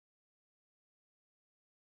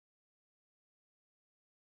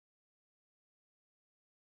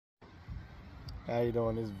How you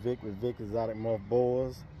doing? This is Vic with Vic Exotic Morph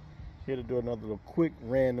Boas. Here to do another little quick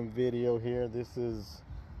random video here. This is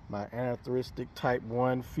my Anthristic type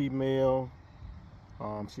 1 female.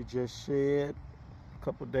 She just shed a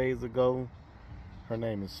couple days ago. Her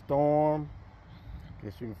name is Storm.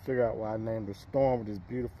 Guess you can figure out why I named her Storm with this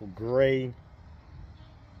beautiful gray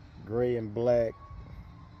and black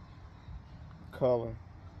color.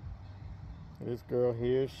 This girl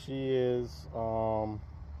here, she is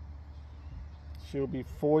she'll be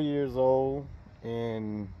 4 years old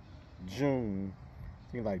in June.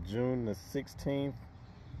 I think like June the 16th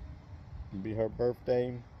will be her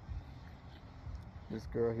birthday. This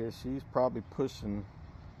girl here, she's probably pushing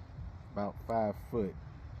about 5 foot.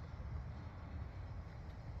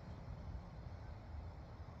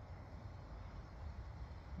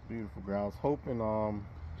 Beautiful girl. I was hoping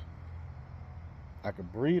I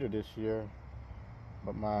could breed her this year,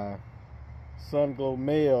 but my Sun Glow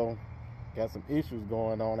male got some issues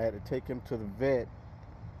going on. I had to take him to the vet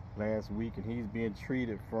last week, and he's being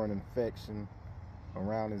treated for an infection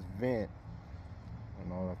around his vent.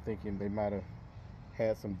 I'm thinking they might have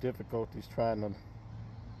had some difficulties trying to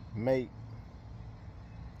mate.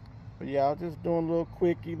 But yeah, I was just doing a little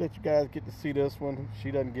quickie, let you guys get to see this one.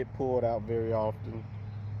 She doesn't get pulled out very often.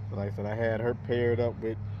 So like I said, I had her paired up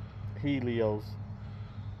with Helios.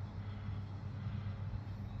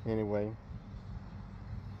 Anyway,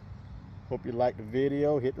 hope you liked the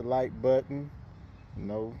video. Hit the like button.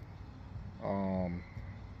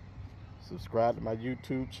 Subscribe to my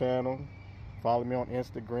YouTube channel. Follow me on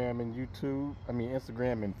Instagram and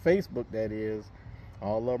Instagram and Facebook, that is.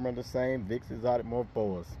 All of them are the same. Vic's Exotic Morph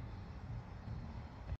Boas.